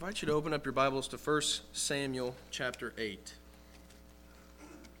invite you to open up your Bibles to 1 Samuel chapter 8.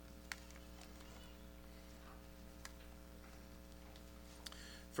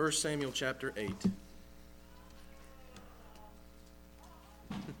 First Samuel chapter 8.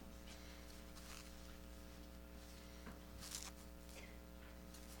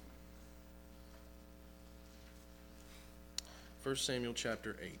 First Samuel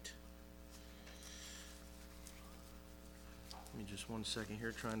chapter 8. Give me just 1 second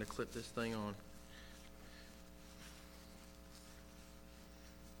here, trying to clip this thing on.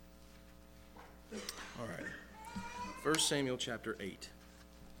 All right. 1 Samuel chapter 8.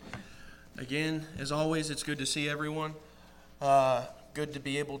 Again, as always, it's good to see everyone. Good to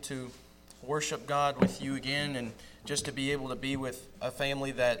be able to worship God with you again, and just to be able to be with a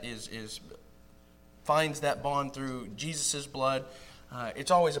family that finds that bond through Jesus' blood.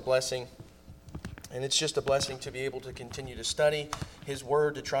 It's always a blessing. And it's just a blessing to be able to continue to study His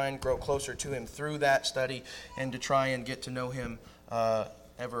Word, to try and grow closer to Him through that study, and to try and get to know Him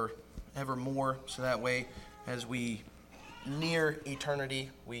ever more. So that way, as we near eternity,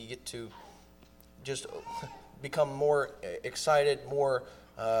 we get to just become more excited, more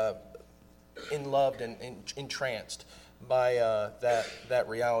enloved and entranced by that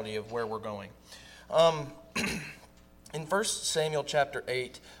reality of where we're going. In 1 Samuel chapter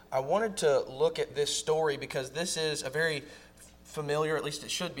 8, I wanted to look at this story because this is a very familiar, at least it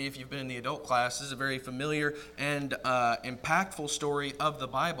should be if you've been in the adult class, this is a very familiar and impactful story of the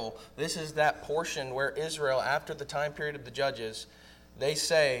Bible. This is that portion where Israel, after the time period of the Judges, they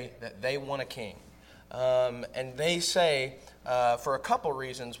say that they want a king. And they say for a couple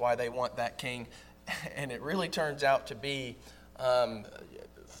reasons why they want that king, and it really turns out to be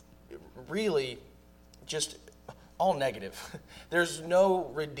really just all negative. There's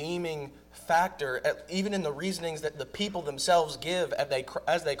no redeeming factor, even in the reasonings that the people themselves give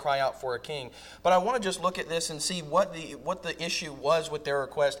as they cry out for a king. But I want to just look at this and see what the issue was with their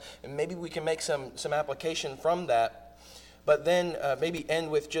request, and maybe we can make some application from that. But then maybe end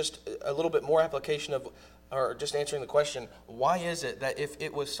with just a little bit more application or just answering the question, why is it that if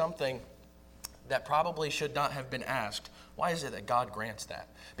it was something that probably should not have been asked, why is it that God grants that?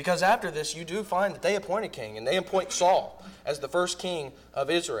 Because after this, you do find that they appoint a king, and they appoint Saul as the first king of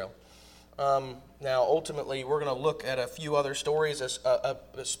Israel. Now, ultimately, we're going to look at a few other stories,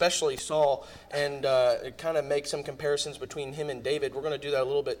 especially Saul, and kind of make some comparisons between him and David. We're going to do that a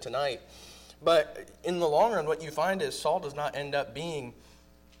little bit tonight. But in the long run, what you find is Saul does not end up being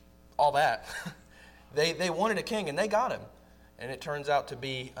all that. They wanted a king, and they got him. And it turns out to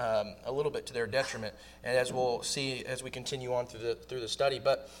be a little bit to their detriment, and as we'll see as we continue on through the study.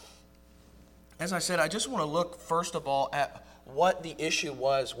 But as I said, I just want to look first of all at what the issue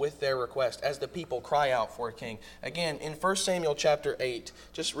was with their request as the people cry out for a king. Again, in 1 Samuel chapter 8,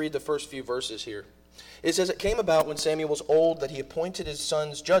 just read the first few verses here. It says, "It came about when Samuel was old that he appointed his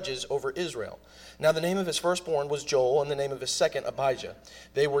sons judges over Israel. Now the name of his firstborn was Joel, and the name of his second Abijah.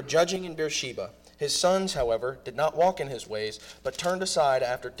 They were judging in Beersheba. His sons, however, did not walk in his ways, but turned aside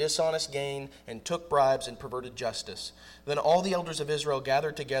after dishonest gain, and took bribes and perverted justice. Then all the elders of Israel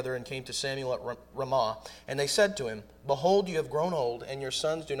gathered together and came to Samuel at Ramah, and they said to him, 'Behold, you have grown old, and your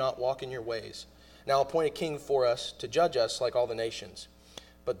sons do not walk in your ways. Now appoint a king for us to judge us like all the nations.'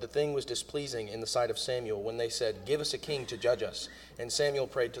 But the thing was displeasing in the sight of Samuel when they said, 'Give us a king to judge us.' And Samuel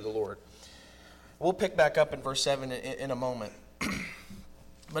prayed to the Lord." We'll pick back up in verse 7 in a moment.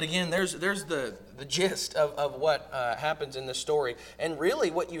 But again, there's the gist of what happens in this story. And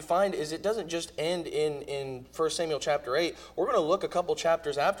really what you find is it doesn't just end in 1 Samuel chapter 8. We're going to look a couple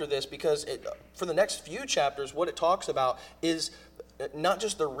chapters after this because for the next few chapters, what it talks about is not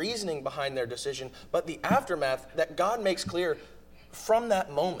just the reasoning behind their decision, but the aftermath that God makes clear from that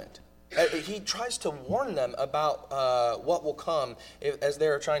moment. He tries to warn them about what will come as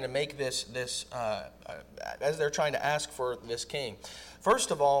they're trying to make this as they're trying to ask for this king.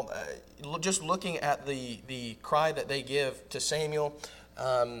 First of all, just looking at the cry that they give to Samuel,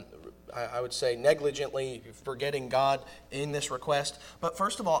 I would say negligently forgetting God in this request. But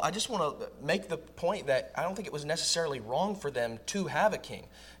first of all, I just want to make the point that I don't think it was necessarily wrong for them to have a king.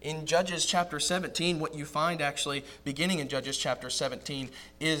 In Judges chapter 17, what you find actually, beginning in Judges chapter 17,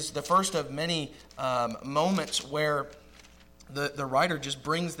 is the first of many moments where the writer just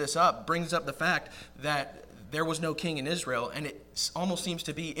brings up the fact that there was no king in Israel, and it almost seems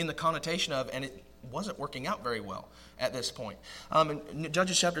to be in the connotation of, and it wasn't working out very well at this point. In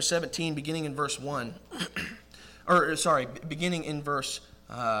Judges chapter 17, beginning in verse 1, beginning in verse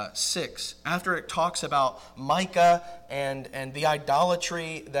 6, after it talks about Micah and the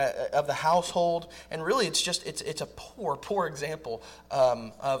idolatry of the household, and really it's a poor example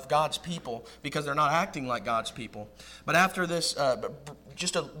of God's people because they're not acting like God's people. But after this,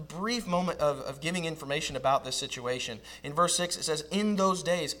 just a brief moment of giving information about this situation, in verse 6 it says, "In those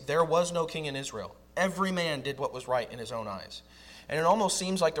days there was no king in Israel. Every man did what was right in his own eyes." And it almost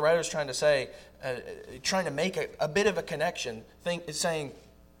seems like the writer is trying to say, trying to make a bit of a connection, saying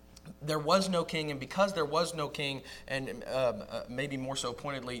there was no king, and because there was no king, and maybe more so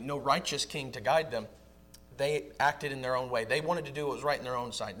pointedly, no righteous king to guide them, they acted in their own way. They wanted to do what was right in their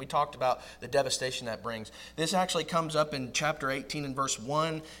own sight. We talked about the devastation that brings. This actually comes up in chapter 18 and verse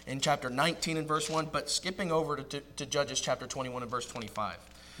 1, in chapter 19 and verse 1, but skipping over to Judges chapter 21 and verse 25.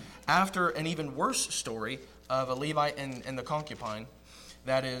 After an even worse story of a Levite and the concubine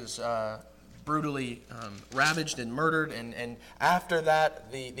that is brutally ravaged and murdered, and after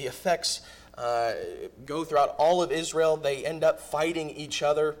that the effects go throughout all of Israel. They end up fighting each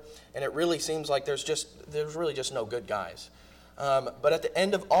other, and it really seems like there's really just no good guys. But at the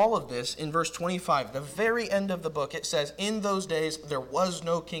end of all of this, in verse 25, the very end of the book, it says, "In those days there was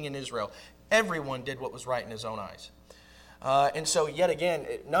no king in Israel. Everyone did what was right in his own eyes." And so yet again,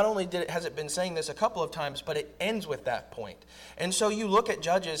 not only has it been saying this a couple of times, but it ends with that point. And so you look at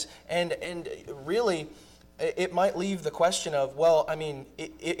Judges, and really it might leave the question of, well, I mean,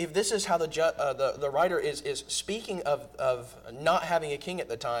 if this is how the writer is speaking of not having a king at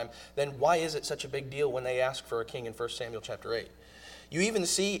the time, then why is it such a big deal when they ask for a king in 1 Samuel chapter 8? You even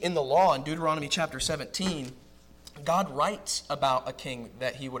see in the law in Deuteronomy chapter 17, God writes about a king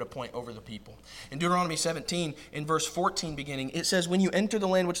that he would appoint over the people. In Deuteronomy 17, in verse 14 beginning, it says, "When you enter the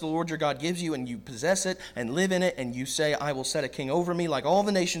land which the Lord your God gives you, and you possess it, and live in it, and you say, 'I will set a king over me like all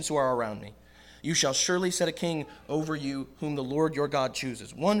the nations who are around me,' you shall surely set a king over you whom the Lord your God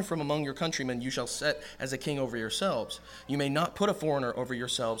chooses. One from among your countrymen you shall set as a king over yourselves. You may not put a foreigner over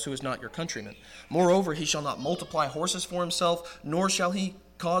yourselves who is not your countryman. Moreover, he shall not multiply horses for himself, nor shall he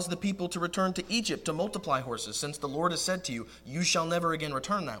cause the people to return to Egypt to multiply horses, since the Lord has said to you, 'You shall never again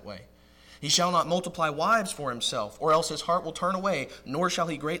return that way.' He shall not multiply wives for himself, or else his heart will turn away, nor shall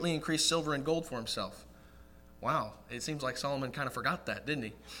he greatly increase silver and gold for himself." Wow, it seems like Solomon kind of forgot that, didn't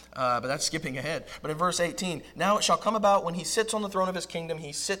he? But that's skipping ahead. But in verse 18, "Now it shall come about when he sits on the throne of his kingdom,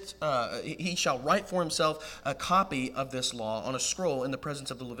 he shall write for himself a copy of this law on a scroll in the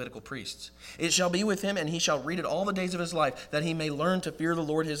presence of the Levitical priests. It shall be with him, and he shall read it all the days of his life, that he may learn to fear the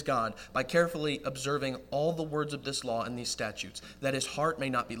Lord his God by carefully observing all the words of this law and these statutes, that his heart may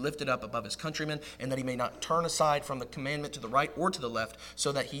not be lifted up above his countrymen, and that he may not turn aside from the commandment to the right or to the left,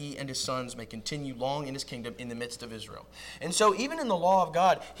 so that he and his sons may continue long in his kingdom in the midst of Israel." And so even in the law of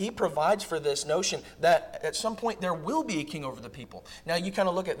God, he provides for this notion that at some point there will be a king over the people. Now you kind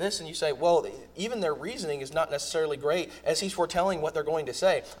of look at this and you say, well, even their reasoning is not necessarily great, as he's foretelling what they're going to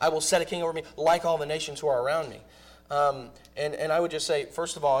say. "I will set a king over me like all the nations who are around me." And I would just say,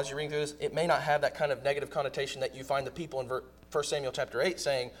 first of all, as you're reading through this, it may not have that kind of negative connotation that you find the people in 1 Samuel chapter 8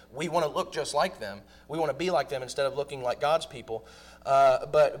 saying, we want to look just like them. We want to be like them instead of looking like God's people.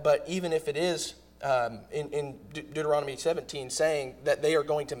 But even if it is in Deuteronomy 17 saying that they are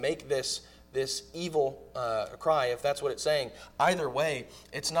going to make this evil cry, if that's what it's saying, either way,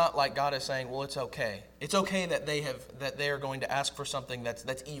 it's not like God is saying, well, it's okay. It's okay that they are going to ask for something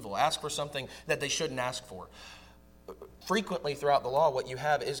that's evil, ask for something that they shouldn't ask for. Frequently throughout the law, what you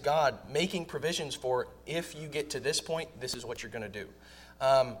have is God making provisions for, if you get to this point, this is what you're going to do.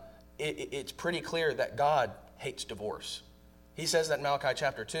 It's pretty clear that God hates divorce. He says that in Malachi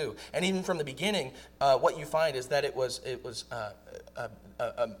chapter 2. And even from the beginning, what you find is that it was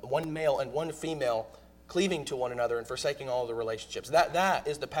one male and one female cleaving to one another and forsaking all of the relationships. That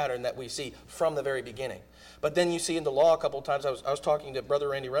is the pattern that we see from the very beginning. But then you see in the law a couple of times, I was talking to Brother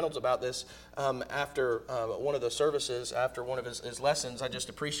Randy Reynolds about this after one of the services, after one of his lessons. I just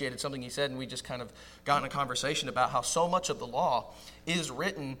appreciated something he said, and we just kind of got in a conversation about how so much of the law is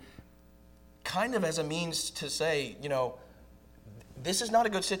written kind of as a means to say, this is not a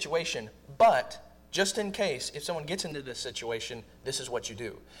good situation, but just in case, if someone gets into this situation, this is what you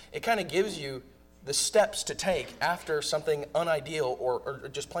do. It kind of gives you the steps to take after something unideal or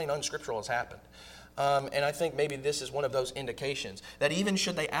just plain unscriptural has happened. And I think maybe this is one of those indications that even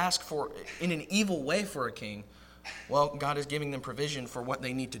should they ask for, in an evil way for a king, well, God is giving them provision for what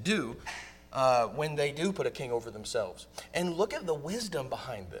they need to do when they do put a king over themselves. And look at the wisdom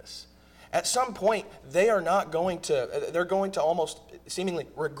behind this. At some point, they're going to almost seemingly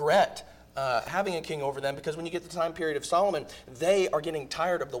regret having a king over them, because when you get to the time period of Solomon, they are getting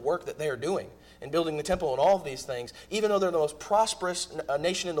tired of the work that they are doing and building the temple and all of these things, even though they're the most prosperous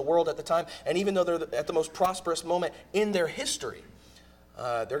nation in the world at the time, and even though they're at the most prosperous moment in their history.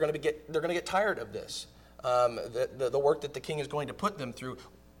 They're going to get tired of this, the work that the king is going to put them through,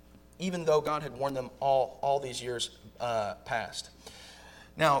 even though God had warned them all these years past.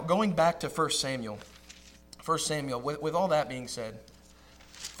 Now, going back to 1 Samuel, with all that being said,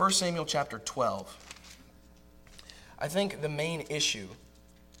 1 Samuel chapter 12, I think the main issue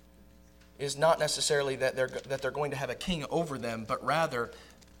is not necessarily that they're going to have a king over them, but rather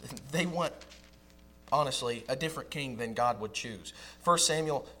they want, honestly, a different king than God would choose. 1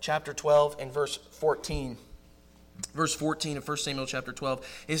 Samuel chapter 12 and verse 14. Verse 14 of 1 Samuel chapter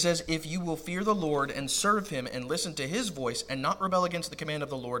 12, it says, "If you will fear the Lord and serve him and listen to his voice and not rebel against the command of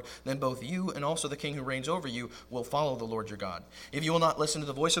the Lord, then both you and also the king who reigns over you will follow the Lord your God. If you will not listen to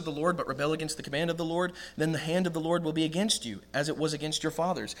the voice of the Lord but rebel against the command of the Lord, then the hand of the Lord will be against you, as it was against your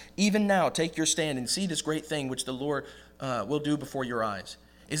fathers. Even now take your stand and see this great thing which the Lord will do before your eyes.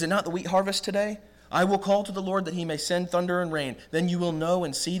 Is it not the wheat harvest today? I will call to the Lord that he may send thunder and rain. Then you will know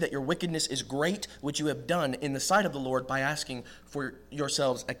and see that your wickedness is great, which you have done in the sight of the Lord by asking for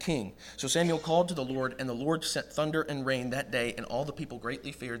yourselves a king." So Samuel called to the Lord, and the Lord sent thunder and rain that day, and all the people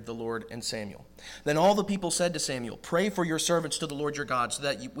greatly feared the Lord and Samuel. Then all the people said to Samuel, "Pray for your servants to the Lord your God, so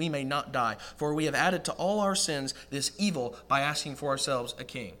that we may not die, for we have added to all our sins this evil by asking for ourselves a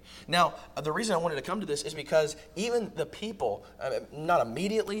king." Now, the reason I wanted to come to this is because even the people, not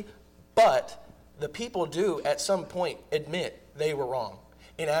immediately, but the people do at some point admit they were wrong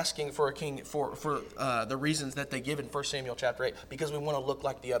in asking for a king for the reasons that they give in 1 Samuel chapter 8, because we want to look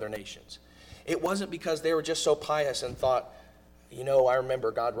like the other nations. It wasn't because they were just so pious and thought, I remember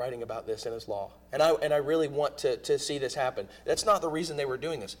God writing about this in his law, and I really want to see this happen. That's not the reason they were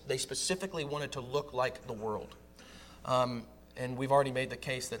doing this. They specifically wanted to look like the world. And we've already made the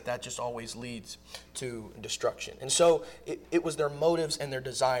case that just always leads to destruction. And so it was their motives and their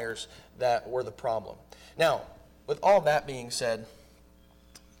desires that were the problem. Now, with all that being said,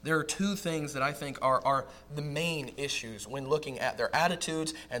 there are two things that I think are the main issues when looking at their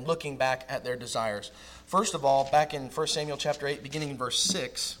attitudes and looking back at their desires. First of all, back in 1 Samuel chapter 8, beginning in verse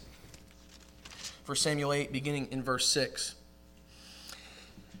 6, 1 Samuel 8, beginning in verse 6,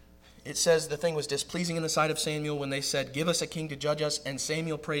 it says, "The thing was displeasing in the sight of Samuel when they said, 'Give us a king to judge us.' And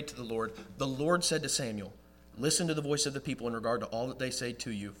Samuel prayed to the Lord. The Lord said to Samuel, 'Listen to the voice of the people in regard to all that they say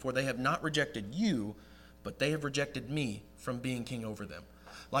to you, for they have not rejected you, but they have rejected me from being king over them.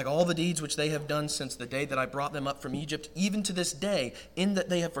 Like all the deeds which they have done since the day that I brought them up from Egypt, even to this day, in that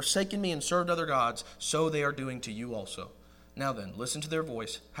they have forsaken me and served other gods, so they are doing to you also. Now then, listen to their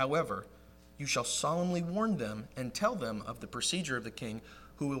voice. However, you shall solemnly warn them and tell them of the procedure of the king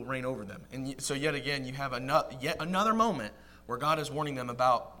who will reign over them.'" And so yet again, you have yet another moment where God is warning them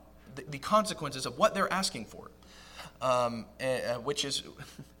about the consequences of what they're asking for, which is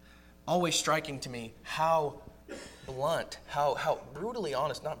always striking to me how blunt, how brutally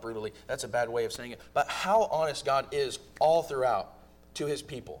honest, not brutally, that's a bad way of saying it, but how honest God is all throughout to his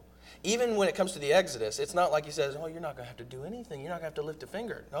people. Even when it comes to the Exodus, it's not like he says, "Oh, you're not going to have to do anything. You're not going to have to lift a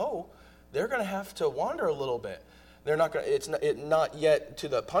finger." No, they're going to have to wander a little bit. They're not going. It's not yet to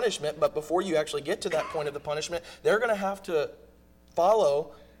the punishment, but before you actually get to that point of the punishment, they're going to have to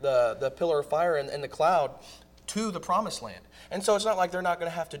follow the pillar of fire and the cloud to the promised land. And so it's not like they're not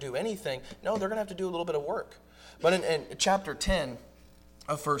going to have to do anything. No, they're going to have to do a little bit of work. But in chapter 10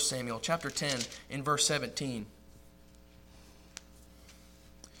 of 1 Samuel, chapter 10, in verse 17.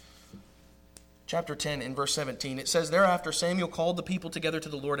 Chapter 10, in verse 17, it says, "Thereafter Samuel called the people together to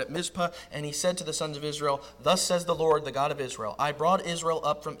the Lord at Mizpah, and he said to the sons of Israel, 'Thus says the Lord, the God of Israel, I brought Israel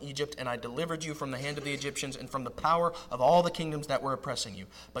up from Egypt, and I delivered you from the hand of the Egyptians and from the power of all the kingdoms that were oppressing you.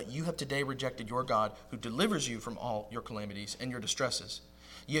 But you have today rejected your God, who delivers you from all your calamities and your distresses.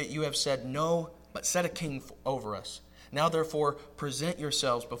 Yet you have said, No, but set a king over us. Now therefore present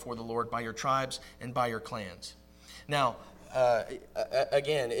yourselves before the Lord by your tribes and by your clans.'" Now,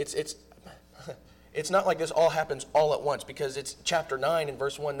 again, it's not like this all happens all at once, because it's chapter 9 and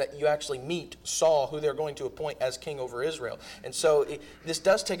verse 1 that you actually meet Saul, who they're going to appoint as king over Israel. And so this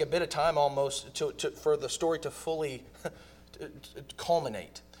does take a bit of time almost for the story to fully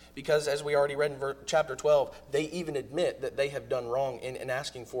culminate. Because as we already read in chapter 12, they even admit that they have done wrong in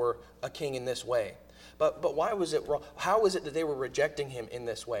asking for a king in this way. But why was it wrong? How is it that they were rejecting him in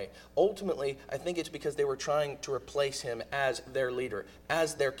this way? Ultimately, I think it's because they were trying to replace him as their leader,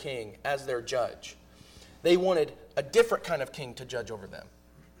 as their king, as their judge. They wanted a different kind of king to judge over them,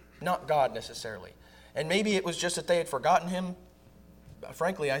 not God necessarily. And maybe it was just that they had forgotten him.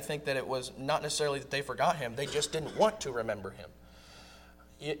 frankly, I think that it was not necessarily that they forgot him. They just didn't want to remember him.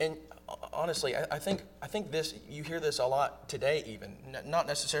 And honestly, I think this, you hear this a lot today even, not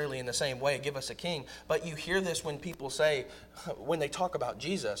necessarily in the same way, give us a king, but you hear this when people say, when they talk about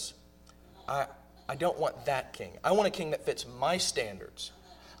Jesus, I don't want that king. I want a king that fits my standards.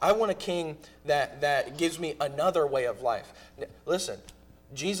 I want a king that gives me another way of life. Listen,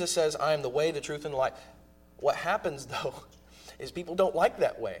 Jesus says, I am the way, the truth, and the life. What happens, though, is people don't like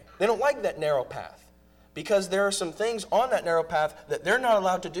that way. They don't like that narrow path. Because there are some things on that narrow path that they're not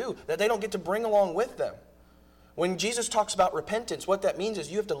allowed to do, that they don't get to bring along with them. When Jesus talks about repentance, what that means is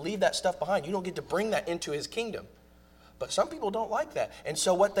you have to leave that stuff behind. You don't get to bring that into his kingdom. But some people don't like that. And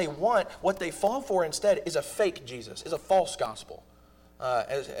so what they want, what they fall for instead, is a fake Jesus, is a false gospel.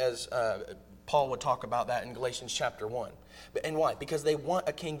 As Paul would talk about that in Galatians chapter 1. And why? Because they want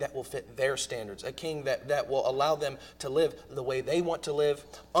a king that will fit their standards, a king that will allow them to live the way they want to live,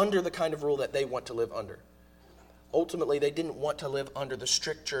 under the kind of rule that they want to live under. Ultimately, they didn't want to live under the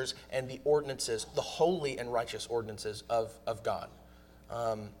strictures and the ordinances, the holy and righteous ordinances of God.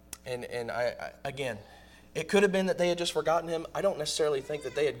 And again, it could have been that they had just forgotten him. I don't necessarily think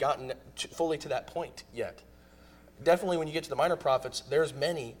that they had gotten fully to that point yet. Definitely when you get to the minor prophets, there's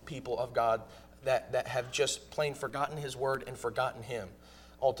many people of God that have just plain forgotten his word and forgotten him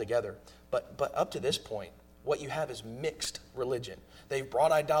altogether. But up to this point, what you have is mixed religion. They've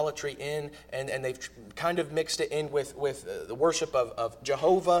brought idolatry in, and they've kind of mixed it in with the worship of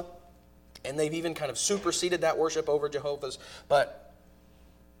Jehovah, and they've even kind of superseded that worship over Jehovah's. But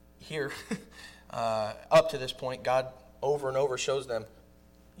here, up to this point, God over and over shows them,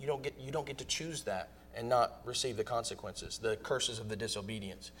 you don't get to choose that and not receive the consequences, the curses of the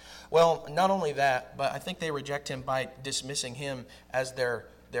disobedience. Well, not only that, but I think they reject him by dismissing him as their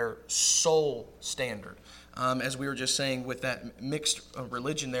sole standard. As we were just saying with that mixed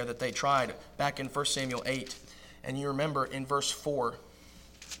religion there that they tried back in 1 Samuel 8. And you remember in verse 4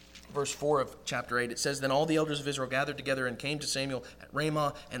 of chapter 8, it says, Then all the elders of Israel gathered together and came to Samuel at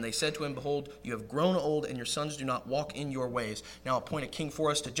Ramah, and they said to him, Behold, you have grown old, and your sons do not walk in your ways. Now appoint a king for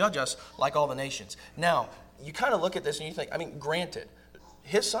us to judge us like all the nations. Now, you kind of look at this and you think, granted,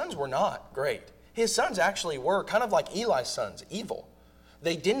 his sons were not great. His sons actually were kind of like Eli's sons, evil.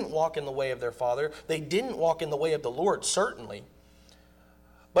 They didn't walk in the way of their father. They didn't walk in the way of the Lord, certainly.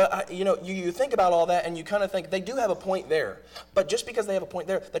 But, you think about all that and you kind of think they do have a point there. But just because they have a point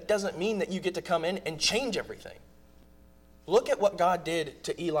there, that doesn't mean that you get to come in and change everything. Look at what God did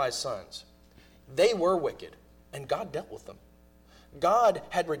to Eli's sons. They were wicked, and God dealt with them. God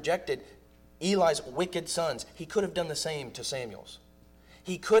had rejected Eli's wicked sons. He could have done the same to Samuel's.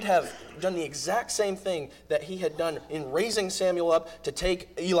 He could have done the exact same thing that he had done in raising Samuel up to take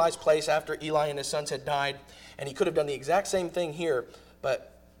Eli's place after Eli and his sons had died. And he could have done the exact same thing here, but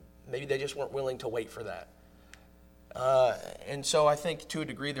maybe they just weren't willing to wait for that. And so I think to a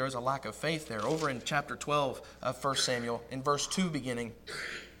degree there is a lack of faith there. Over in chapter 12 of 1 Samuel, in verse 2 beginning,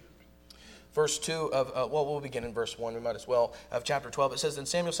 verse 2 of, we'll begin in verse 1, we might as well, of chapter 12. It says, Then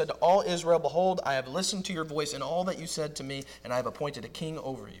Samuel said to all Israel, Behold, I have listened to your voice and all that you said to me, and I have appointed a king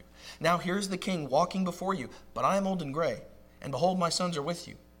over you. Now here's the king walking before you, but I am old and gray, and behold, my sons are with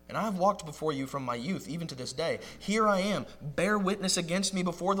you. And I have walked before you from my youth, even to this day. Here I am, bear witness against me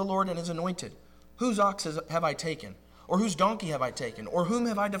before the Lord and his anointed. Whose ox have I taken? Or whose donkey have I taken? Or whom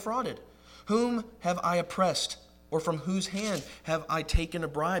have I defrauded? Whom have I oppressed? Or from whose hand have I taken a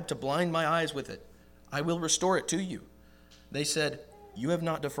bribe to blind my eyes with it? I will restore it to you. They said, You have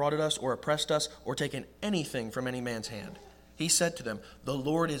not defrauded us or oppressed us or taken anything from any man's hand. He said to them, The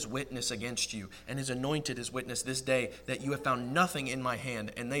Lord is witness against you, and his anointed is witness this day that you have found nothing in my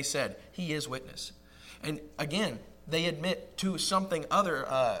hand. And they said, He is witness. And again, they admit to something other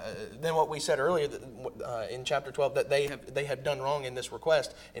than what we said earlier in chapter 12, that they had done wrong in this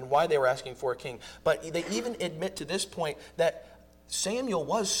request and why they were asking for a king. But they even admit to this point that Samuel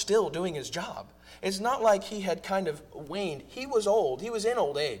was still doing his job. It's not like he had kind of waned. He was old. He was in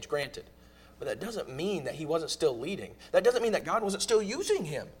old age, granted. But that doesn't mean that he wasn't still leading. That doesn't mean that God wasn't still using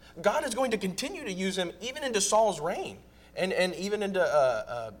him. God is going to continue to use him even into Saul's reign and even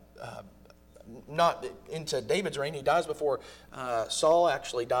into not into David's reign. He dies before Saul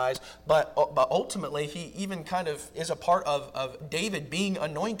actually dies. But ultimately, he even kind of is a part of David being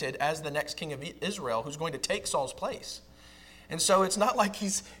anointed as the next king of Israel, who's going to take Saul's place. And so it's not like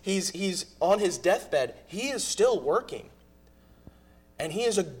he's on his deathbed. He is still working. And he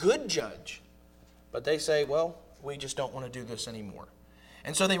is a good judge. But they say, well, we just don't want to do this anymore.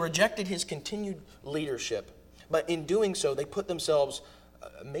 And so they rejected his continued leadership. But in doing so, they put themselves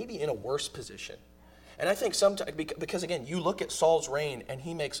maybe in a worse position. And I think sometimes, because again, you look at Saul's reign and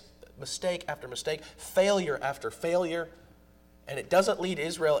he makes mistake after mistake, failure after failure, and it doesn't lead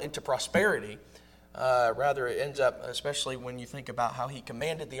Israel into prosperity. Rather, it ends up, especially when you think about how he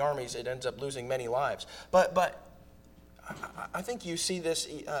commanded the armies, it ends up losing many lives. But I think you see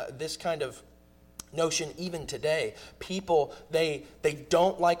this kind of notion even today. People, they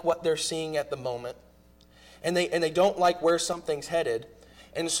don't like what they're seeing at the moment, and they don't like where something's headed.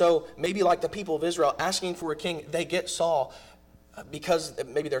 And so maybe like the people of Israel asking for a king, they get Saul because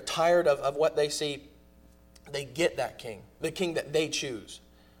maybe they're tired of what they see. They get that king, the king that they choose.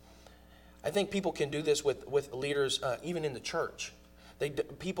 I think people can do this with leaders even in the church.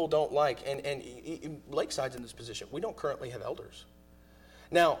 People don't like, and Lakeside's in this position. We don't currently have elders.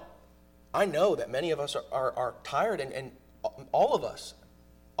 Now, I know that many of us are tired, and all of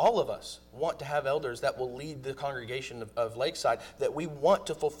us want to have elders that will lead the congregation of Lakeside, that we want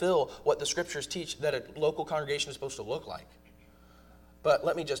to fulfill what the scriptures teach that a local congregation is supposed to look like. But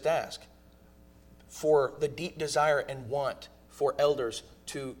let me just ask, for the deep desire and want for elders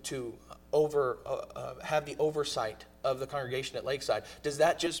to have the oversight of the congregation at Lakeside, does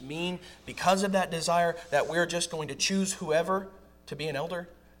that just mean because of that desire that we're just going to choose whoever to be an elder?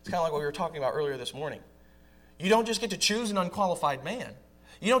 It's kind of like what we were talking about earlier this morning. You don't just get to choose an unqualified man.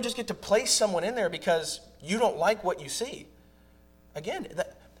 You don't just get to place someone in there because you don't like what you see. Again,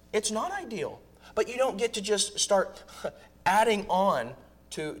 it's not ideal, but you don't get to just start adding on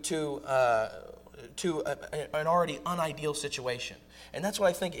to an already unideal situation. And that's what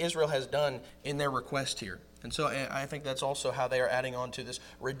I think Israel has done in their request here. And so I think that's also how they are adding on to this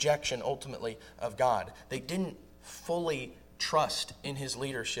rejection, ultimately, of God. They didn't fully trust in his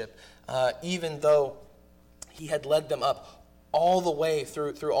leadership, even though he had led them up all the way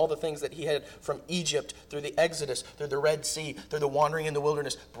through all the things that he had from Egypt, through the Exodus, through the Red Sea, through the wandering in the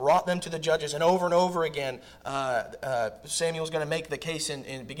wilderness, brought them to the judges. And over again, Samuel's going to make the case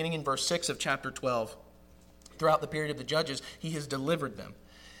beginning in verse 6 of chapter 12. Throughout the period of the judges, he has delivered them.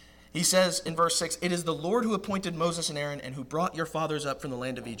 He says in verse 6, "It is the Lord who appointed Moses and Aaron and who brought your fathers up from the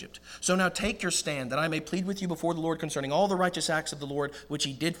land of Egypt. So now take your stand, that I may plead with you before the Lord concerning all the righteous acts of the Lord, which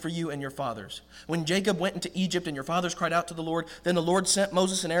he did for you and your fathers. When Jacob went into Egypt and your fathers cried out to the Lord, then the Lord sent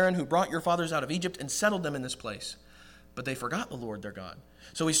Moses and Aaron, who brought your fathers out of Egypt and settled them in this place. But they forgot the Lord their God.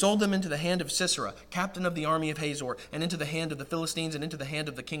 So he sold them into the hand of Sisera, captain of the army of Hazor, and into the hand of the Philistines, and into the hand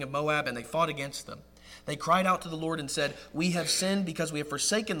of the king of Moab, and they fought against them. They cried out to the Lord and said, 'We have sinned because we have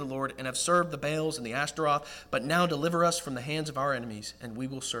forsaken the Lord and have served the Baals and the Ashtaroth. But now deliver us from the hands of our enemies, and we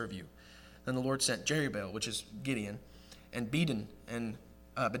will serve you.' Then the Lord sent Jerubbaal," which is Gideon, "and Bedan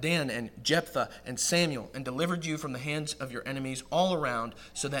and Jephthah and Samuel, and delivered you from the hands of your enemies all around,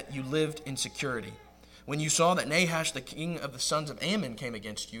 so that you lived in security. When you saw that Nahash, the king of the sons of Ammon, came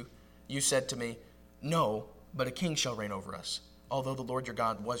against you, you said to me, 'No, but a king shall reign over us, although the Lord your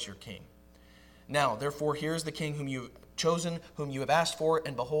God was your king. Now, therefore, here is the king whom you have chosen, whom you have asked for,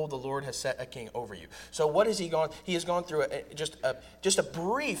 and behold, the Lord has set a king over you.'" So what has he gone? He has gone through just a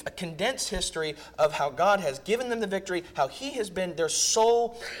brief, a condensed history of how God has given them the victory, how he has been their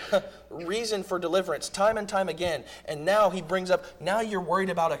sole reason for deliverance time and time again. And now he brings up, now you're worried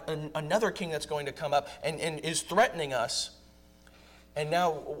about another king that's going to come up and is threatening us. And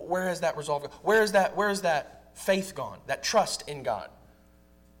now, where has that resolve gone? Where is that faith gone? That trust in God?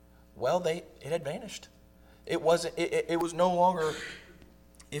 Well, it had vanished. It was no longer,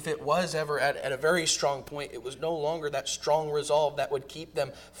 if it was ever at a very strong point, it was no longer that strong resolve that would keep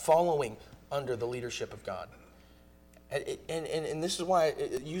them following under the leadership of God. And this is why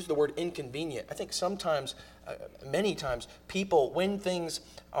I use the word inconvenient. I think sometimes, many times, people, when things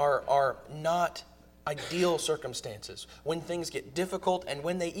are not ideal circumstances, when things get difficult, and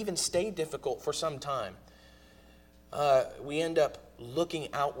when they even stay difficult for some time, we end up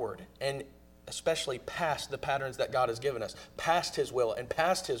looking outward, and especially past the patterns that God has given us, past his will and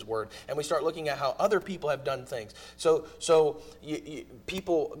past his word, and we start looking at how other people have done things. So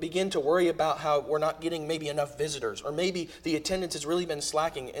people begin to worry about how we're not getting maybe enough visitors, or maybe the attendance has really been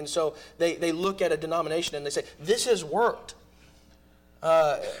slacking, and so they look at a denomination and they say, "This has worked.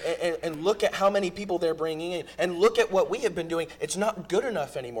 And look at how many people they're bringing in, and look at what we have been doing. It's not good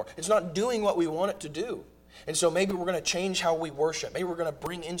enough anymore. It's not doing what we want it to do. And so maybe we're going to change how we worship. Maybe we're going to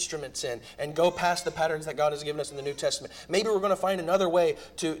bring instruments in and go past the patterns that God has given us in the New Testament. Maybe we're going to find another way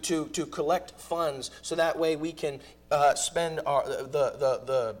to collect funds, so that way we can spend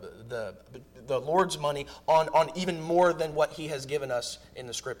the Lord's money on even more than what he has given us in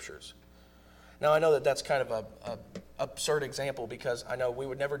the Scriptures." Now, I know that that's kind of a absurd example, because I know we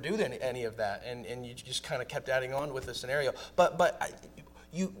would never do any of that, and you just kind of kept adding on with the scenario. But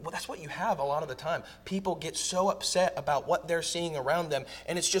that's what you have a lot of the time. People get so upset about what they're seeing around them,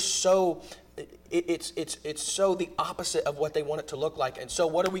 and it's just so, it's so the opposite of what they want it to look like. And so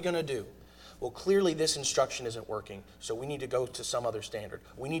what are we going to do? Well, clearly this instruction isn't working, so we need to go to some other standard.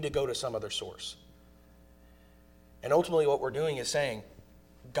 We need to go to some other source. And ultimately what we're doing is saying,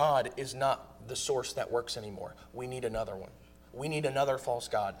 God is not the source that works anymore. We need another one. We need another false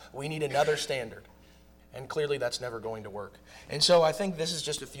god. We need another standard. And clearly that's never going to work. And so I think this is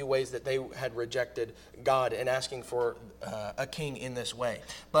just a few ways that they had rejected God and asking for a king in this way.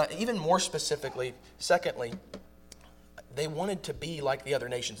 But even more specifically, secondly, they wanted to be like the other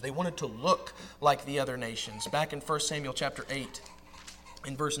nations. They wanted to look like the other nations. Back in 1 Samuel chapter 8,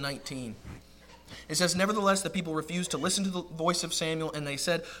 in verse 19, it says, "Nevertheless, the people refused to listen to the voice of Samuel, and they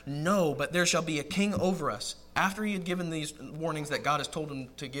said, 'No, but there shall be a king over us,' after he had given these warnings that God has told him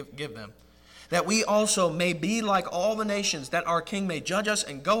to give them. 'That we also may be like all the nations, that our king may judge us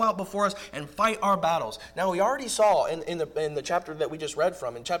and go out before us and fight our battles.'" Now, we already saw in the chapter that we just read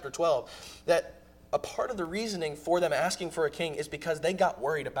from, in chapter 12, that a part of the reasoning for them asking for a king is because they got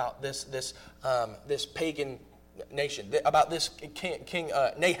worried about this pagan nation, about this king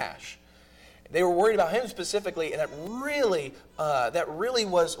Nahash. They were worried about him specifically, and that really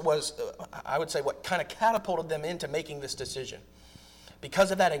was I would say, what kind of catapulted them into making this decision.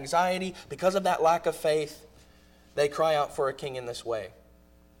 Because of that anxiety, because of that lack of faith, they cry out for a king in this way.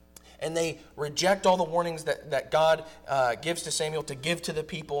 And they reject all the warnings that God gives to Samuel to give to the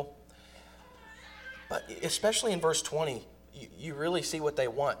people. But especially in verse 20, you really see what they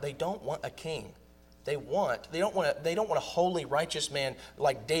want. They don't want a king. They don't want a holy, righteous man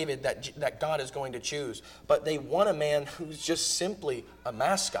like David that God is going to choose. But they want a man who's just simply a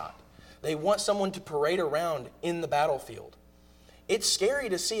mascot. They want someone to parade around in the battlefield. It's scary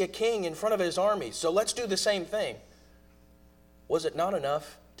to see a king in front of his army, so let's do the same thing. Was it not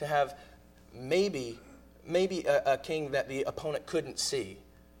enough to have maybe a king that the opponent couldn't see?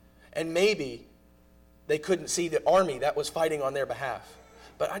 And maybe they couldn't see the army that was fighting on their behalf.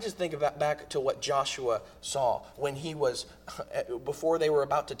 But I just think back to what Joshua saw when he was, before they were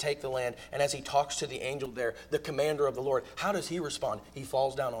about to take the land, and as he talks to the angel there, the commander of the Lord, how does he respond? He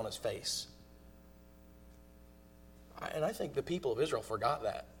falls down on his face. And I think the people of Israel forgot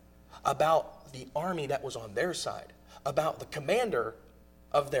that about the army that was on their side, about the commander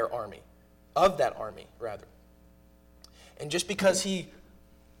of their army, of that army, rather. And just because he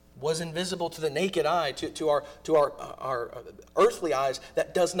was invisible to the naked eye, to our earthly eyes,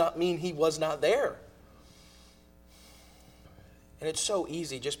 that does not mean he was not there. And it's so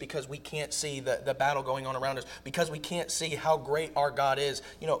easy, just because we can't see the battle going on around us, because we can't see how great our God is,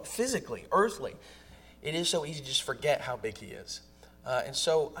 physically, earthly. It is so easy to just forget how big he is. And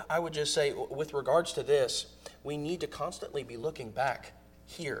so I would just say, with regards to this, we need to constantly be looking back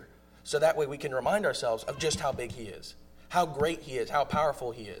here, so that way we can remind ourselves of just how big he is, how great he is, how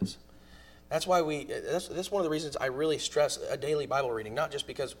powerful he is. That's why that's one of the reasons I really stress a daily Bible reading, not just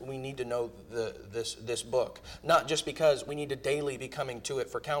because we need to know this book, not just because we need to daily be coming to it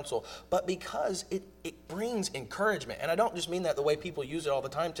for counsel, but because it brings encouragement. And I don't just mean that the way people use it all the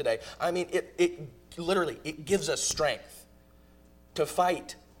time today. I mean, it literally, it gives us strength to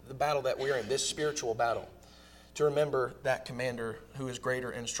fight the battle that we're in, this spiritual battle, to remember that commander who is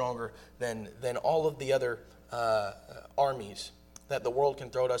greater and stronger than all of the other armies that the world can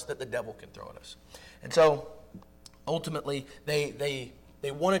throw at us, that the devil can throw at us. And so, ultimately, they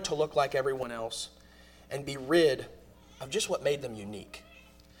wanted to look like everyone else and be rid of just what made them unique.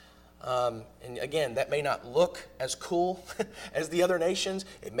 And again, that may not look as cool as the other nations.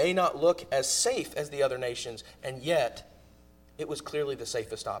 It may not look as safe as the other nations. And yet, it was clearly the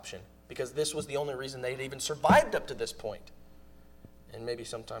safest option, because this was the only reason they'd even survived up to this point. And maybe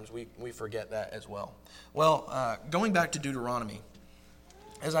sometimes we forget that as well. Well, going back to Deuteronomy,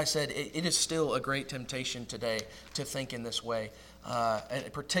 as I said, it is still a great temptation today to think in this way,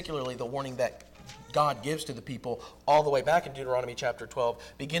 and particularly the warning that God gives to the people all the way back in Deuteronomy chapter 12,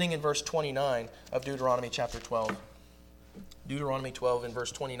 beginning in verse 29 of Deuteronomy chapter 12. Deuteronomy 12 in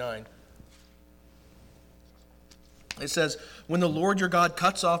verse 29. It says, "When the Lord your God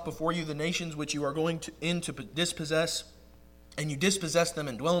cuts off before you the nations which you are going to dispossess, and you dispossess them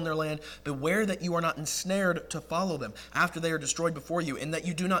and dwell in their land, beware that you are not ensnared to follow them after they are destroyed before you, and that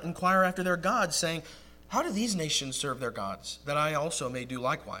you do not inquire after their gods, saying, 'How do these nations serve their gods, that I also may do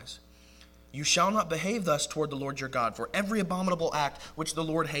likewise?' You shall not behave thus toward the Lord your God, for every abominable act which the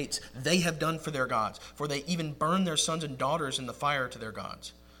Lord hates, they have done for their gods, for they even burn their sons and daughters in the fire to their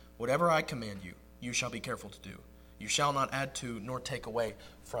gods. Whatever I command you, you shall be careful to do. You shall not add to nor take away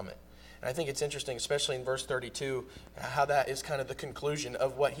from it." And I think it's interesting, especially in verse 32, how that is kind of the conclusion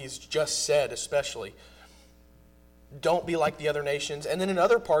of what he's just said, especially. Don't be like the other nations. And then in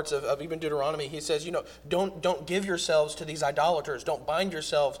other parts of even Deuteronomy, he says, don't give yourselves to these idolaters. Don't bind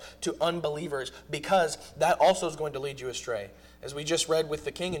yourselves to unbelievers, because that also is going to lead you astray. As we just read with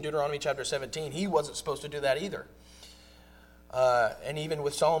the king in Deuteronomy chapter 17, he wasn't supposed to do that either. And even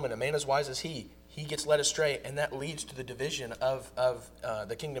with Solomon, a man as wise as he gets led astray, and that leads to the division of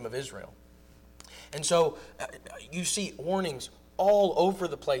the kingdom of Israel. And so you see warnings all over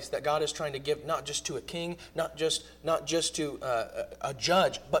the place that God is trying to give, not just to a king, not just to a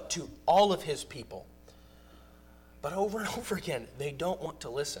judge, but to all of his people. But over and over again, they don't want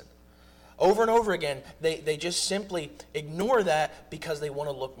to listen. Over and over again, they just simply ignore that because they want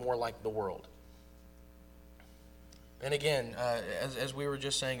to look more like the world. And again, as we were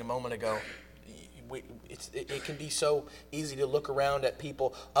just saying a moment ago, it can be so easy to look around at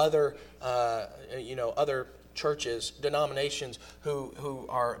people, other churches, denominations who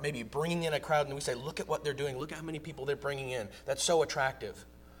are maybe bringing in a crowd, and we say, look at what they're doing, look at how many people they're bringing in. That's so attractive.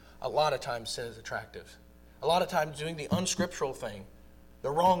 A lot of times sin is attractive. A lot of times doing the unscriptural thing, the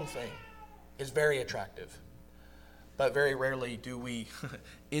wrong thing, is very attractive. But very rarely do we,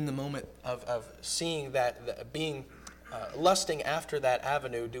 in the moment of seeing that, being lusting after that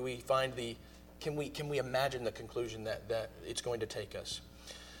avenue, do we find can we imagine the conclusion that it's going to take us.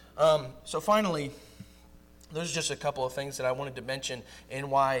 So finally, there's just a couple of things that I wanted to mention,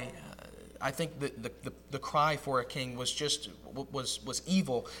 and why I think the cry for a king was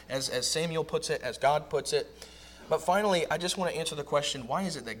evil, as Samuel puts it, as God puts it. But finally, I just want to answer the question: why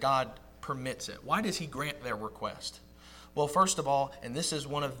is it that God permits it? Why does He grant their request? Well, first of all, and this is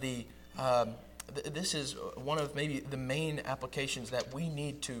one of maybe the main applications that we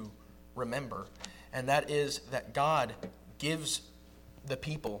need to remember, and that is that God gives the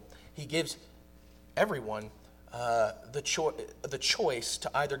people, He gives everyone the choice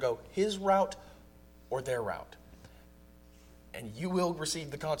to either go His route or their route. And you will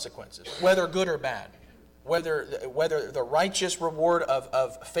receive the consequences, whether good or bad. Whether the righteous reward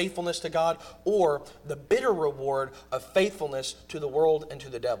of faithfulness to God, or the bitter reward of faithfulness to the world and to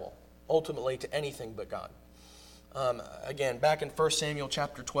the devil, ultimately to anything but God. Again, back in 1 Samuel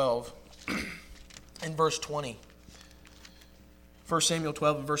chapter 12, in verse 20. 1 Samuel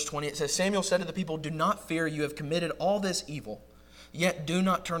 12 and verse 20, it says, Samuel said to the people, "Do not fear, you have committed all this evil. Yet do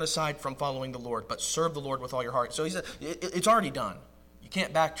not turn aside from following the Lord, but serve the Lord with all your heart." So he said, it's already done. You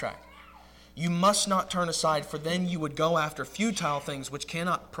can't backtrack. You must not turn aside, for then you would go after futile things which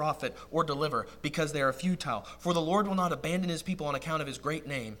cannot profit or deliver, because they are futile. For the Lord will not abandon His people on account of His great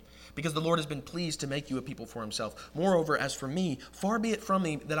name, because the Lord has been pleased to make you a people for Himself. Moreover, as for me, far be it from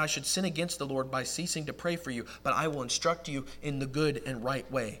me that I should sin against the Lord by ceasing to pray for you, but I will instruct you in the good and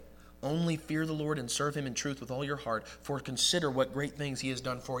right way. Only fear the Lord and serve Him in truth with all your heart, for consider what great things He has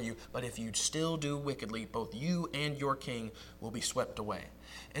done for you. But if you still do wickedly, both you and your king will be swept away.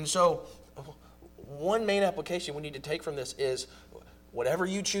 And so, one main application we need to take from this is, whatever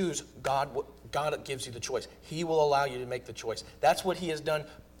you choose, God gives you the choice. He will allow you to make the choice. That's what He has done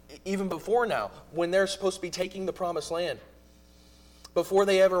even before now, when they're supposed to be taking the promised land. Before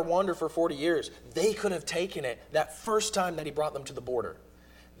they ever wander for 40 years, they could have taken it that first time that He brought them to the border.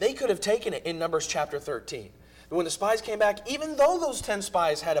 They could have taken it in Numbers chapter 13. When the spies came back, even though those 10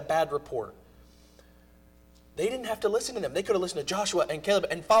 spies had a bad report, they didn't have to listen to them. They could have listened to Joshua and Caleb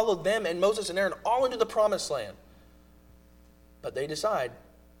and followed them and Moses and Aaron all into the promised land. But they decide,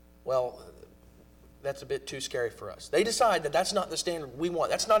 well, that's a bit too scary for us. They decide that that's not the standard we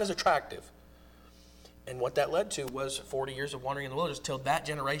want. That's not as attractive. And what that led to was 40 years of wandering in the wilderness till that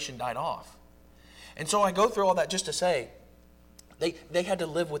generation died off. And so I go through all that just to say, they had to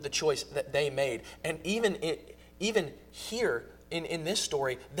live with the choice that they made. And even here, in this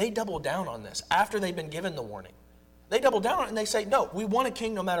story, they double down on this after they've been given the warning. They double down on it and they say, no, we want a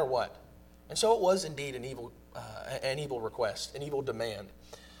king no matter what. And so it was indeed an evil request, an evil demand,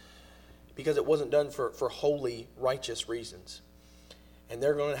 because it wasn't done for holy, righteous reasons. And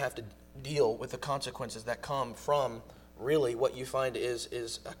they're going to have to deal with the consequences that come from really what you find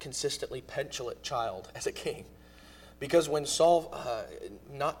is a consistently petulant child as a king. Because when Saul,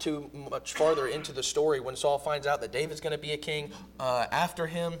 not too much farther into the story, when Saul finds out that David's going to be a king after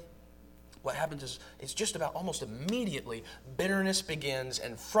him, what happens is it's just about almost immediately bitterness begins,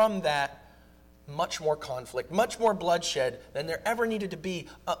 and from that, much more conflict, much more bloodshed than there ever needed to be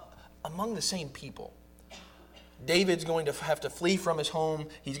among the same people. David's going to have to flee from his home.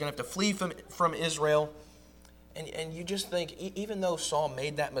 He's going to have to flee from Israel. And you just think, even though Saul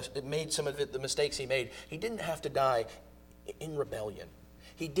made some of the mistakes he made, he didn't have to die in rebellion.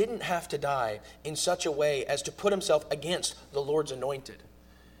 He didn't have to die in such a way as to put himself against the Lord's anointed.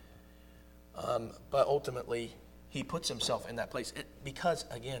 But ultimately, he puts himself in that place because,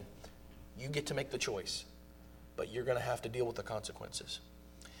 again, you get to make the choice, but you're going to have to deal with the consequences.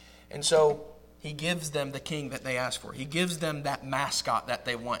 And so he gives them the king that they asked for. He gives them that mascot that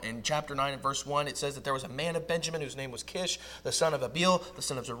they want. In chapter 9 and verse 1, it says that there was a man of Benjamin whose name was Kish, the son of Abiel, the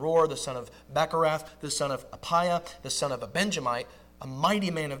son of Zeror, the son of Becharath, the son of Apiah, the son of a Benjamite, a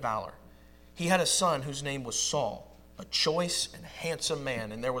mighty man of valor. He had a son whose name was Saul, a choice and handsome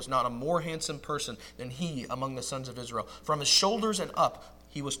man, and there was not a more handsome person than he among the sons of Israel. From his shoulders and up,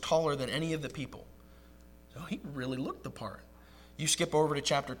 he was taller than any of the people. So he really looked the part. You skip over to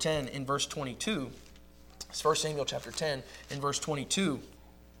chapter 10 in verse 22. It's 1 Samuel chapter 10 in verse 22.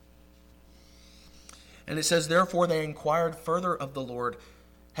 And it says, therefore they inquired further of the Lord,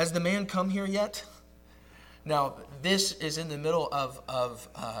 has the man come here yet? Now, this is in the middle of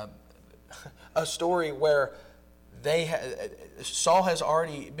a story where Saul has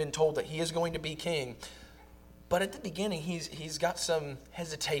already been told that he is going to be king. But at the beginning, he's got some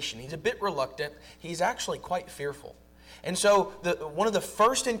hesitation. He's a bit reluctant. He's actually quite fearful. And so one of the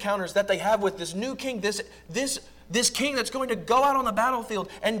first encounters that they have with this new king, this king that's going to go out on the battlefield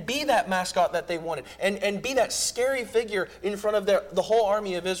and be that mascot that they wanted, and be that scary figure in front of the whole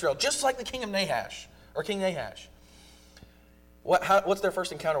army of Israel, just like the king of Nahash, or King Nahash. What's their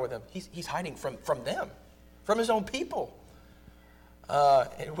first encounter with him? He's hiding from them, from his own people.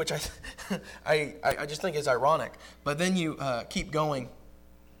 Which I just think is ironic. But then you keep going.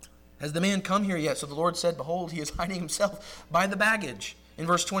 Has the man come here yet? So the Lord said, behold, he is hiding himself by the baggage. In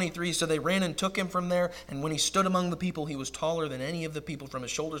verse 23, so they ran and took him from there, and when he stood among the people, he was taller than any of the people from his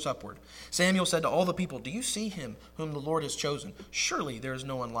shoulders upward. Samuel said to all the people, do you see him whom the Lord has chosen? Surely there is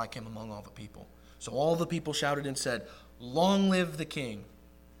no one like him among all the people. So all the people shouted and said, long live the king.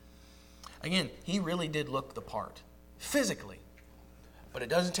 Again, he really did look the part, physically. But it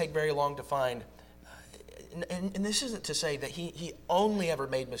doesn't take very long to find, and this isn't to say that he only ever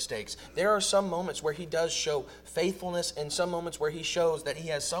made mistakes. There are some moments where he does show faithfulness, and some moments where he shows that he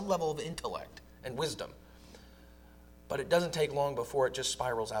has some level of intellect and wisdom. But it doesn't take long before it just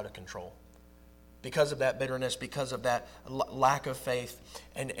spirals out of control. Because of that bitterness, because of that lack of faith,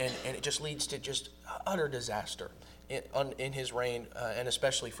 and it just leads to just utter disaster in his reign, and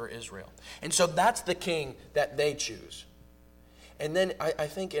especially for Israel. And so that's the king that they choose. And then I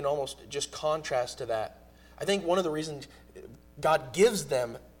think in almost just contrast to that, I think one of the reasons God gives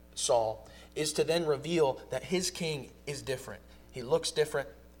them Saul is to then reveal that his king is different. He looks different,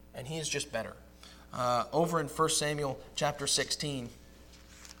 and he is just better. Over in 1 Samuel chapter 16,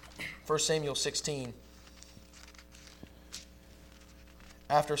 1 Samuel 16,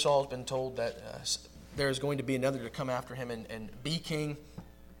 after Saul's been told that there's going to be another to come after him and be king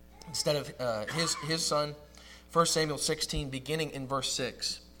instead of his son, 1 Samuel 16, beginning in verse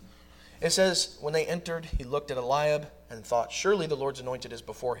 6. It says, when they entered, he looked at Eliab and thought, surely the Lord's anointed is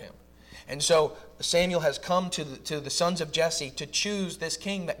before him. And so Samuel has come to the sons of Jesse to choose this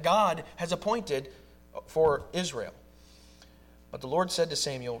king that God has appointed for Israel. But the Lord said to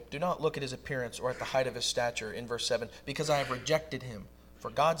Samuel, do not look at his appearance or at the height of his stature, in verse 7, because I have rejected him.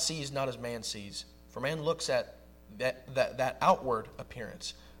 For God sees not as man sees. For man looks at that outward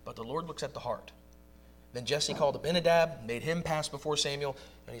appearance, but the Lord looks at the heart. Then Jesse called Abinadab, made him pass before Samuel,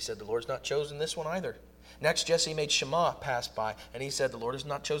 and he said, the Lord's not chosen this one either. Next, Jesse made Shammah pass by, and he said, the Lord has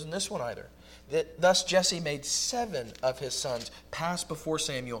not chosen this one either. Thus Jesse made 7 of his sons pass before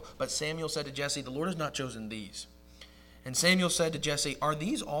Samuel, but Samuel said to Jesse, the Lord has not chosen these. And Samuel said to Jesse, are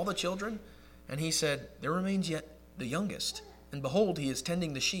these all the children? And he said, there remains yet the youngest, and behold, he is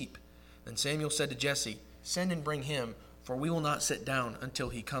tending the sheep. Then Samuel said to Jesse, send and bring him, for we will not sit down until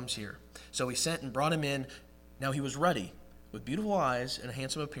he comes here. So he sent and brought him in. Now he was ruddy, with beautiful eyes and a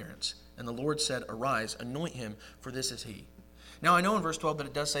handsome appearance. And the Lord said, arise, anoint him, for this is he. Now I know in verse 12 that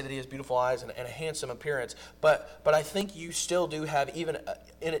it does say that he has beautiful eyes and a handsome appearance, but I think you still do have, even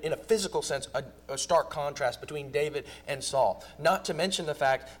in a physical sense, a stark contrast between David and Saul. Not to mention the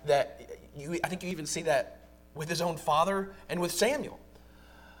fact that I think you even see that with his own father and with Samuel.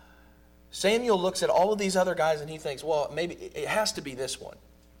 Samuel looks at all of these other guys and he thinks, well, maybe it has to be this one.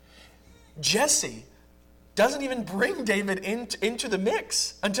 Jesse doesn't even bring David into the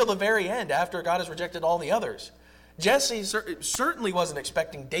mix until the very end, after God has rejected all the others. Jesse certainly wasn't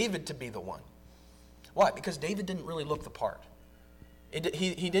expecting David to be the one. Why? Because David didn't really look the part.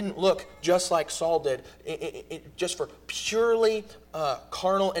 He didn't look just like Saul did, just for purely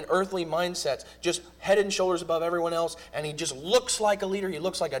carnal and earthly mindsets, just head and shoulders above everyone else, and he just looks like a leader. He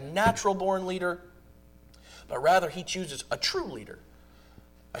looks like a natural-born leader, but rather he chooses a true leader,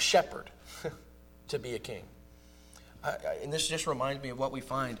 shepherd to be a king. And this just reminds me of what we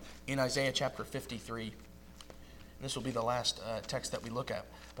find in Isaiah chapter 53. And this will be the last text that we look at.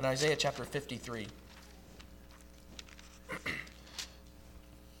 But in Isaiah chapter 53,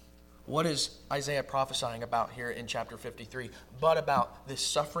 what is Isaiah prophesying about here in chapter 53? But about this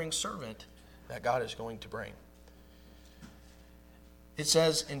suffering servant that God is going to bring. It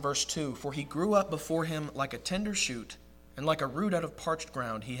says in verse 2, "For he grew up before him like a tender shoot, and like a root out of parched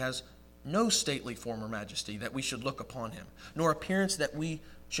ground. He has no stately form or majesty that we should look upon him, nor appearance that we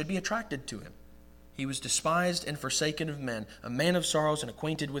should be attracted to him. He was despised and forsaken of men, a man of sorrows and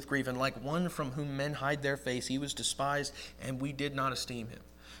acquainted with grief, and like one from whom men hide their face, he was despised, and we did not esteem him."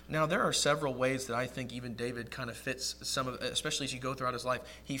 Now, there are several ways that I think even David kind of fits some of, especially as you go throughout his life,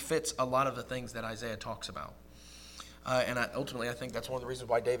 he fits a lot of the things that Isaiah talks about. Ultimately, I think that's one of the reasons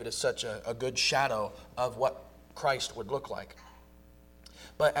why David is such a good shadow of what Christ would look like.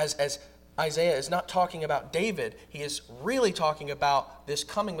 But as Isaiah is not talking about David, he is really talking about this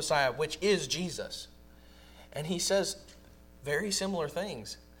coming Messiah, which is Jesus. And he says very similar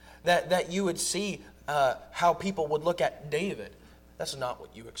things. That you would see how people would look at David. That's not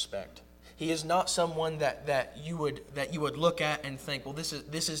what you expect. He is not someone that you would look at and think, well, this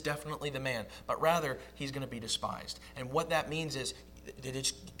is definitely the man. But rather, he's going to be despised. And what that means is, they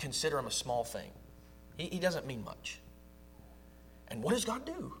just consider him a small thing. He doesn't mean much. And what does God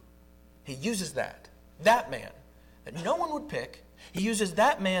do? He uses that man that no one would pick. He uses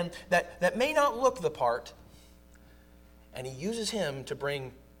that man that may not look the part, and he uses him to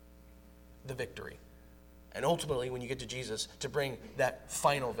bring the victory. And ultimately, when you get to Jesus, to bring that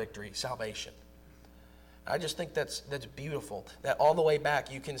final victory, salvation. I just think that's beautiful. That all the way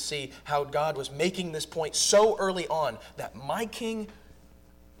back, you can see how God was making this point so early on that my king,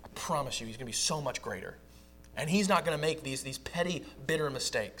 I promise you, he's going to be so much greater. And he's not going to make these petty, bitter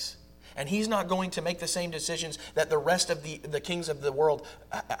mistakes. And he's not going to make the same decisions that the rest of the kings of the world,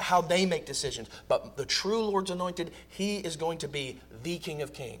 how they make decisions. But the true Lord's anointed, he is going to be the King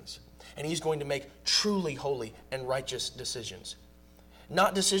of Kings. And he's going to make truly holy and righteous decisions.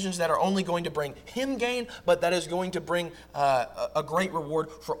 Not decisions that are only going to bring him gain, but that is going to bring a great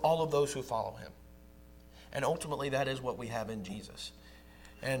reward for all of those who follow him. And ultimately, that is what we have in Jesus.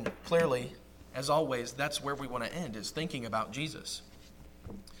 And clearly, as always, that's where we want to end, is thinking about Jesus.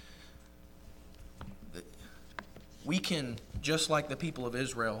 We can, just like the people of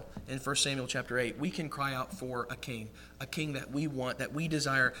Israel in 1 Samuel chapter 8, we can cry out for a king that we want, that we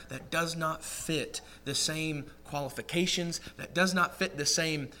desire, that does not fit the same qualifications, that does not fit the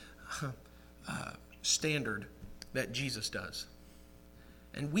same standard that Jesus does.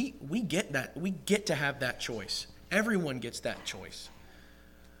 And we get that. We get to have that choice. Everyone gets that choice.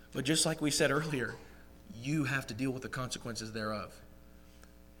 But just like we said earlier, you have to deal with the consequences thereof.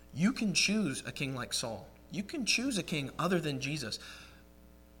 You can choose a king like Saul. You can choose a king other than Jesus,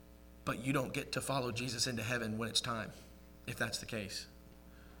 but you don't get to follow Jesus into heaven when it's time, if that's the case.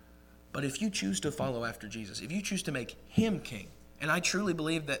 But if you choose to follow after Jesus, if you choose to make him king, and I truly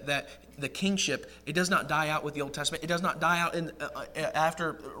believe that the kingship, it does not die out with the Old Testament. It does not die out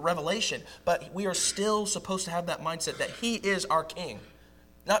after Revelation, but we are still supposed to have that mindset that he is our king.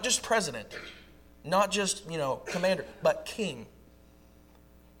 Not just president, not just, commander, but king.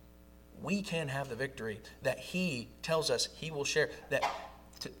 We can have the victory that he tells us he will share, that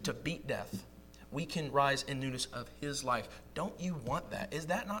to beat death. We can rise in newness of his life. Don't you want that? Is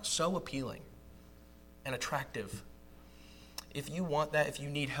that not so appealing and attractive? If you want that, if you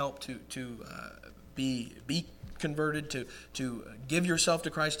need help to be converted, to give yourself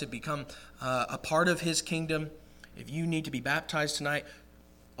to Christ, to become a part of his kingdom, if you need to be baptized tonight,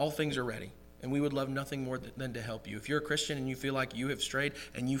 all things are ready. And we would love nothing more than to help you. If you're a Christian and you feel like you have strayed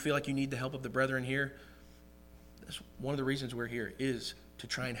and you feel like you need the help of the brethren here, that's one of the reasons we're here, is to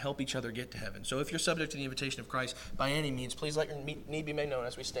try and help each other get to heaven. So if you're subject to the invitation of Christ, by any means, please let your need be made known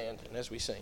as we stand and as we sing.